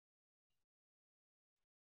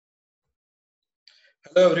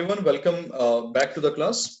Hello everyone, welcome back to the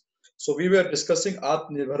class. So we were discussing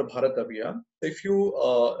NIrbhar Bharat Abhiyan. If you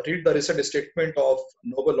read the recent statement of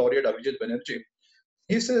Nobel laureate Abhiyan Banerjee,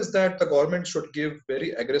 he says that the government should give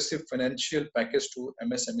very aggressive financial package to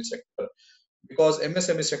MSME sector because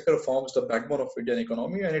MSME sector forms the backbone of Indian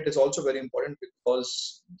economy, and it is also very important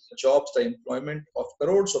because the jobs, the employment of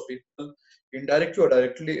crores of people indirectly or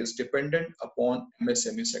directly is dependent upon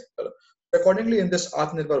MSME sector. Accordingly, in this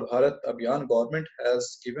Aatmnirbhar Bharat Abhiyan, government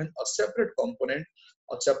has given a separate component,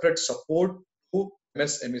 a separate support to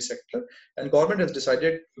MSME sector, and government has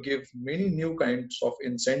decided to give many new kinds of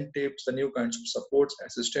incentives, the new kinds of supports,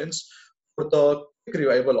 assistance for the quick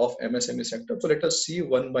revival of MSME sector. So let us see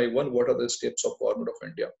one by one what are the steps of government of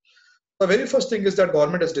India. The very first thing is that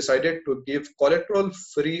government has decided to give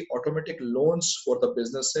collateral-free automatic loans for the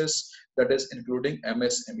businesses, that is including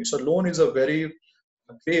MSME. So loan is a very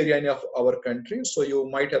gray area of our country. So you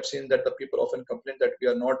might have seen that the people often complain that we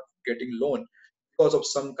are not getting loan because of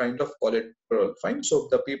some kind of collateral. Fine. So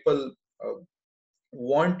the people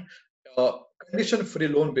want uh, condition free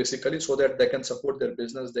loan basically so that they can support their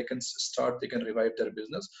business, they can start, they can revive their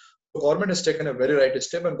business. So government has taken a very right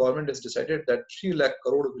step, and government has decided that 3 lakh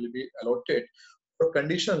crore will be allotted for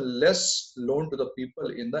condition less loan to the people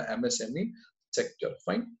in the MSME sector.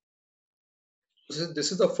 Fine.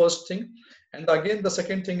 This is the first thing. And again, the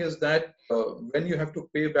second thing is that when you have to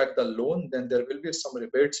pay back the loan, then there will be some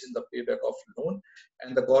rebates in the payback of loan,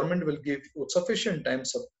 and the government will give you sufficient time,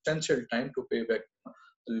 substantial time to pay back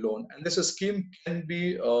the loan. And this scheme can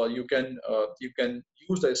be, you can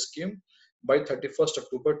use the scheme by 31st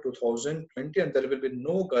October 2020, and there will be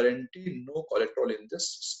no guarantee, no collateral in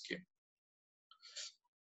this scheme.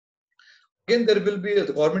 Again, there will be,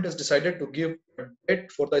 the government has decided to give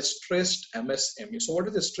debt for the stressed MSME. So what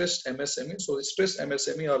is the stressed MSME? So the stressed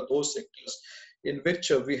MSME are those sectors in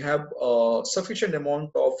which we have sufficient amount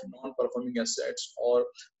of non-performing assets, or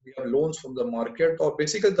we have loans from the market, or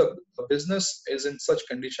basically the business is in such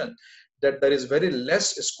condition that there is very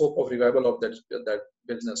less scope of revival of that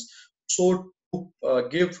business. So to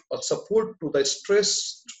give a support to the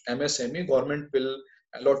stressed MSME, government will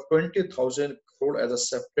allot 20,000 crore as a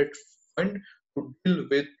separate fund to deal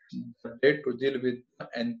with the debt, to deal with the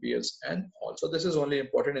NPS. And also, this is only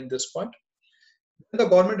important in this part. Then the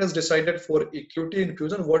government has decided for equity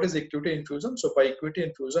infusion. What is equity infusion? So by equity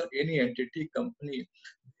infusion, any entity, company,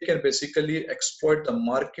 they can basically exploit the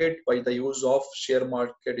market by the use of share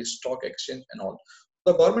market, stock exchange, and all.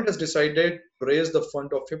 The government has decided to raise the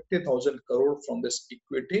fund of 50,000 crore from this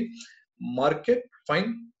equity market.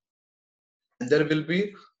 Fine. And there will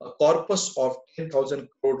be a corpus of 10,000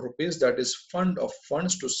 crore rupees, that is fund of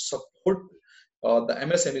funds to support the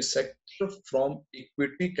MSME sector from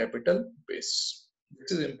equity capital base.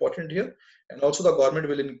 This is important here. And also the government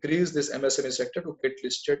will increase this MSME sector to get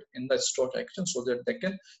listed in the stock exchange so that they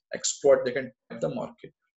can exploit, they can tap the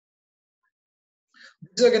market.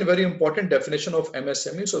 This is again very important definition of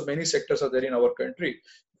MSME. So many sectors are there in our country.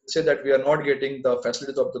 Say that we are not getting the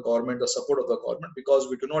facilities of the government, the support of the government, because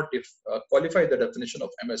we do not qualify the definition of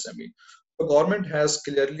MSME. The government has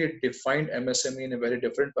clearly defined MSME in a very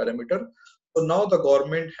different parameter. So now the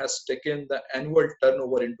government has taken the annual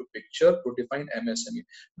turnover into picture to define MSME.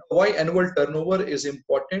 Now, why annual turnover is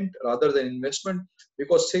important rather than investment?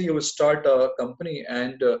 Because say you will start a company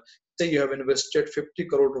and say you have invested 50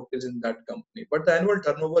 crore rupees in that company, but the annual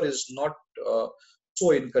turnover is not so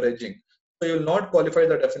encouraging. So you will not qualify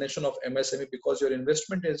the definition of MSME because your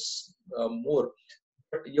investment is more,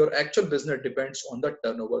 but your actual business depends on the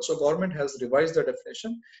turnover. So government has revised the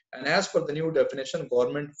definition, and as per the new definition,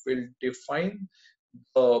 government will define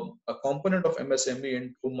a component of MSME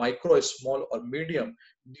into micro, small, or medium,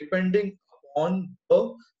 depending on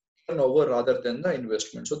the turnover rather than the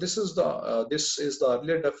investment. So this is the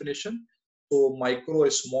earlier definition. So micro,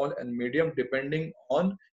 small, and medium depending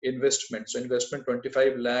on investment. So investment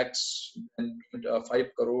 25 lakhs, then 5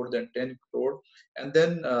 crore, then 10 crore, and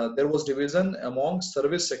then there was division among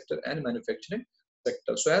service sector and manufacturing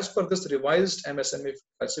sector. So as per this revised MSME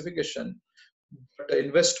classification, the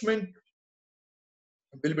investment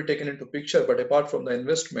will be taken into picture, but apart from the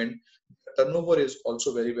investment, turnover is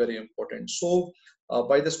also very, very important. So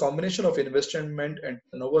by this combination of investment and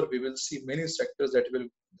turnover, we will see many sectors that will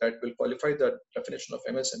qualify the definition of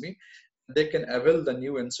MSME. They can avail the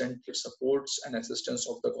new incentive supports and assistance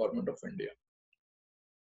of the government of India.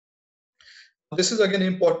 This is again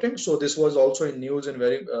important. So this was also in news and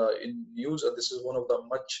very in news. This is one of the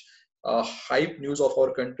much hype news of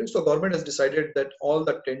our country. So government has decided that all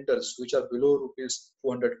the tenders which are below rupees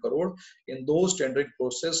 200 crore, in those tendering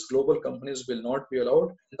process, global companies will not be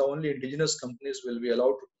allowed. The only indigenous companies will be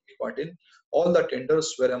allowed to part in all the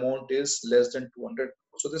tenders where amount is less than 200.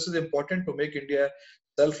 So this is important to make India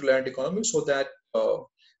self-reliant economy, so that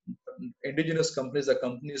indigenous companies, the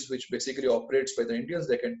companies which basically operates by the Indians,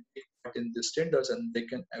 they can take part in these tenders and they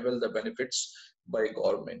can avail the benefits by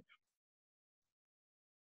government.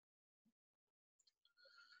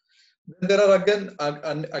 Then there are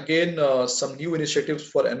again some new initiatives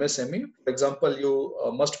for MSME. For example, you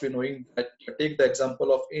must be knowing that, take the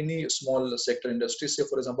example of any small sector industry, say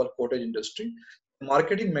for example cottage industry.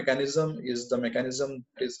 Marketing mechanism is the mechanism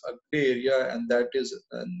that is a gray area, and that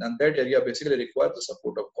area basically requires the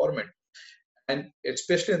support of government. And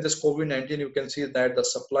especially in this COVID-19, you can see that the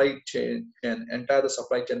supply chain and entire the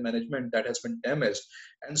supply chain management that has been damaged.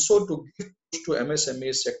 And so to give push to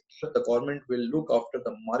MSME sector, the government will look after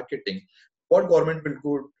the marketing. What government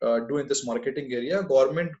will do in this marketing area?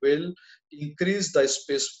 Government will increase the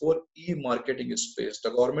space for e-marketing space.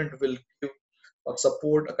 The government will give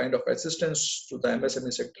support, a kind of assistance to the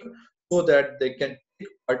MSME sector, so that they can take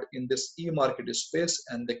part in this e-market space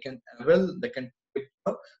and they can take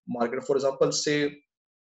the market. For example, say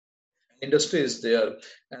industry is there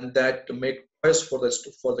and that make toys for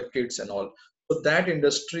the kids and all. So that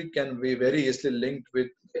industry can be very easily linked with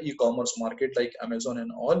the e-commerce market like Amazon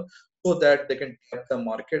and all, so that they can tap the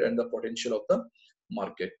market and the potential of the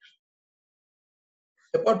market.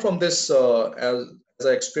 Apart from this, as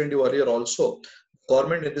I explained you earlier also,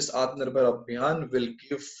 government in this Aatm Abhiyan will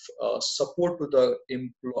give support to the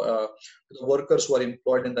workers who are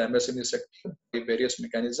employed in the MSME sector by various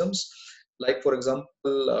mechanisms. Like for example,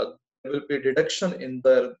 there will be deduction in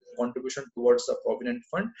their contribution towards the provident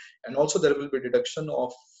fund, and also there will be deduction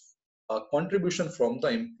of contribution from the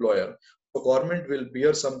employer. So government will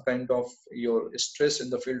bear some kind of your stress in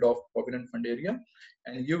the field of provident fund area,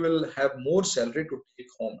 and you will have more salary to take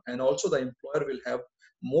home, and also the employer will have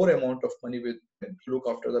more amount of money with them to look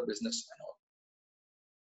after the business and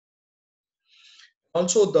all.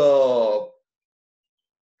 Also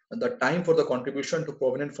the time for the contribution to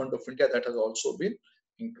Provident Fund of India, that has also been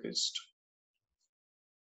increased.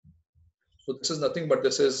 So this is nothing but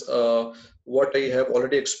this is what I have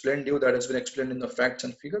already explained you, that has been explained in the facts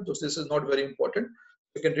and figures. So this is not very important.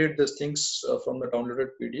 You can read these things from the downloaded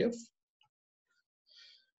PDF.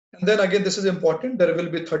 And then again, this is important. There will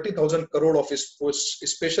be 30,000 crore of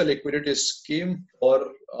special liquidity scheme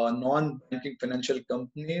for non-banking financial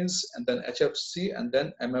companies, and then HFC, and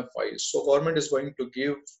then MFI. So government is going to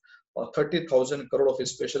give 30,000 crore of a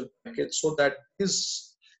special package, so that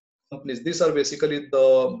these companies, these are basically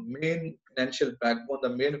the main financial backbone, the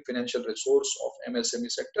main financial resource of MSME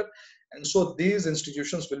sector. And so these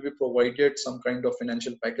institutions will be provided some kind of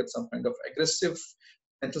financial package, some kind of aggressive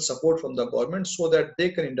financial support from the government, so that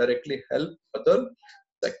they can indirectly help other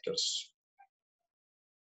sectors.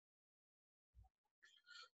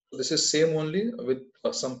 So this is same only with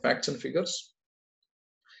some facts and figures.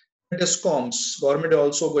 Discoms, government is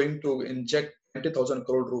also going to inject 20,000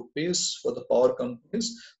 crore rupees for the power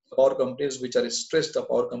companies which are stressed, the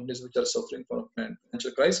power companies which are suffering from a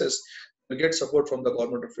financial crisis, will get support from the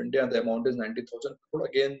government of India, and the amount is 90,000 crore.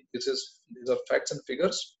 Again, these are facts and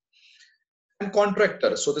figures. And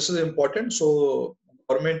contractor, so this is important. So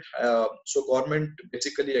government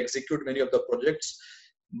basically execute many of the projects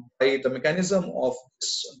by the mechanism of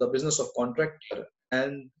the business of contractor,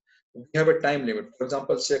 and we have a time limit. For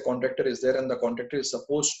example, say a contractor is there and the contractor is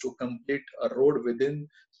supposed to complete a road within,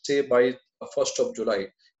 say, by 1st of July.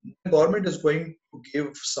 The government is going to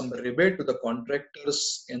give some rebate to the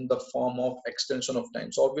contractors in the form of extension of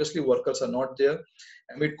time. So obviously workers are not there.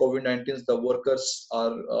 Amid COVID-19, the workers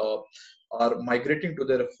are migrating to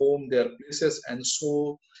their home, their places, and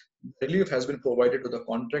so relief has been provided to the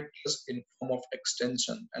contractors in form of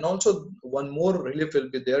extension. And also one more relief will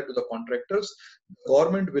be there to the contractors. The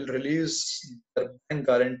government will release their bank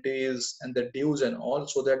guarantees and the dues and all,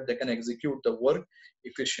 so that they can execute the work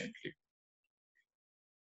efficiently.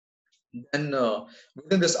 Then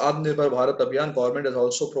within this Nirbhar Bharat Abhiyan, government has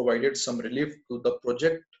also provided some relief to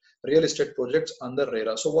the real estate projects under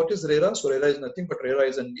RERA. So what is RERA? So RERA is nothing but RERA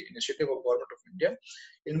is an initiative of government of India,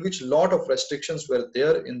 in which lot of restrictions were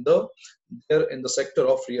there in the sector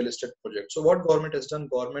of real estate projects. So what government has done?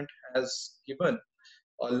 Government has given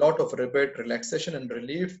a lot of rebate, relaxation, and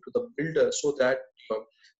relief to the builder, so that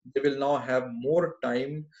they will now have more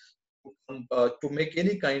time to make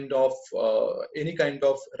any kind of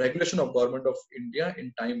regulation of government of India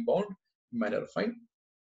in time bound manner. Fine.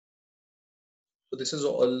 So this is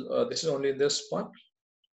all. This is only this part.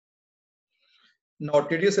 Now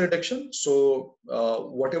TDS reduction. So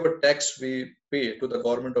whatever tax we pay to the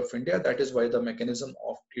government of India, that is by the mechanism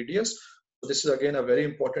of TDS. So this is again a very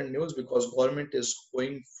important news, because government is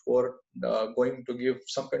going to give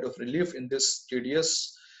some kind of relief in this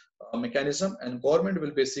TDS mechanism, and government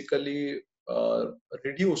will basically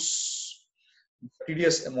reduce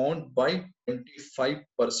TDS amount by 25%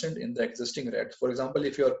 in the existing rate. For example,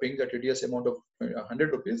 if you are paying the TDS amount of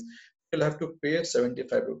 100 rupees, you'll have to pay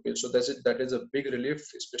 75 rupees. So that is a big relief,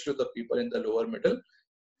 especially the people in the lower middle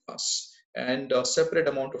class. And a separate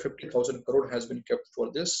amount of 50,000 crore has been kept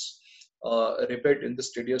for this rebate in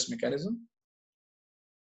this TDS mechanism.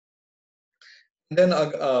 And then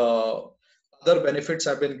other benefits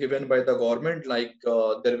have been given by the government, like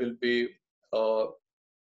there will be uh,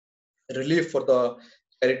 relief for the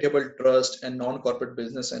charitable trust and non-corporate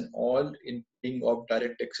business and all in paying of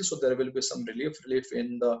direct taxes. So there will be some relief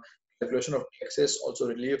in the calculation of taxes, also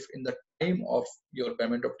relief in the time of your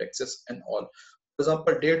payment of taxes and all. For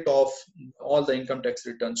example, date of all the income tax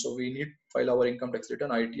returns. So we need to file our income tax return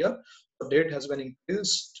ITR. The date has been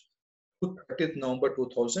increased to 30th November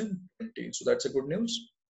 2020. So that's a good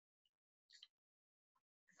news.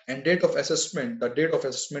 And date of assessment, the date of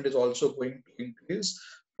assessment is also going to increase,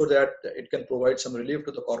 so that it can provide some relief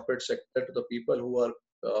to the corporate sector, to the people who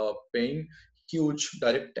are paying huge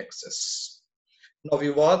direct taxes. Now,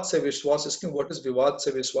 Vivad Se Vishwas scheme. What is Vivad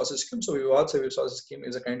Se Vishwas scheme? So Vivad Se Vishwas scheme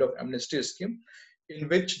is a kind of amnesty scheme in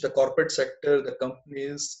which the corporate sector, the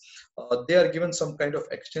companies, they are given some kind of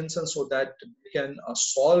extension so that they can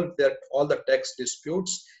solve all the tax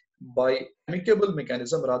disputes by amicable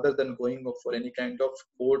mechanism, rather than going for any kind of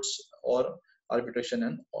courts or arbitration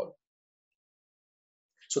and all.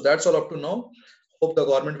 So that's all up to now. Hope the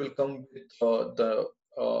government will come with the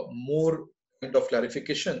more kind of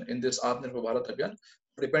clarification in this Aatmnirbhar Bharat Abhiyan.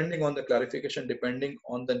 Depending on the clarification, depending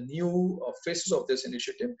on the new phases of this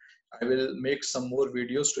initiative, I will make some more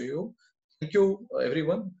videos to you. Thank you,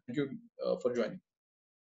 everyone. Thank you for joining.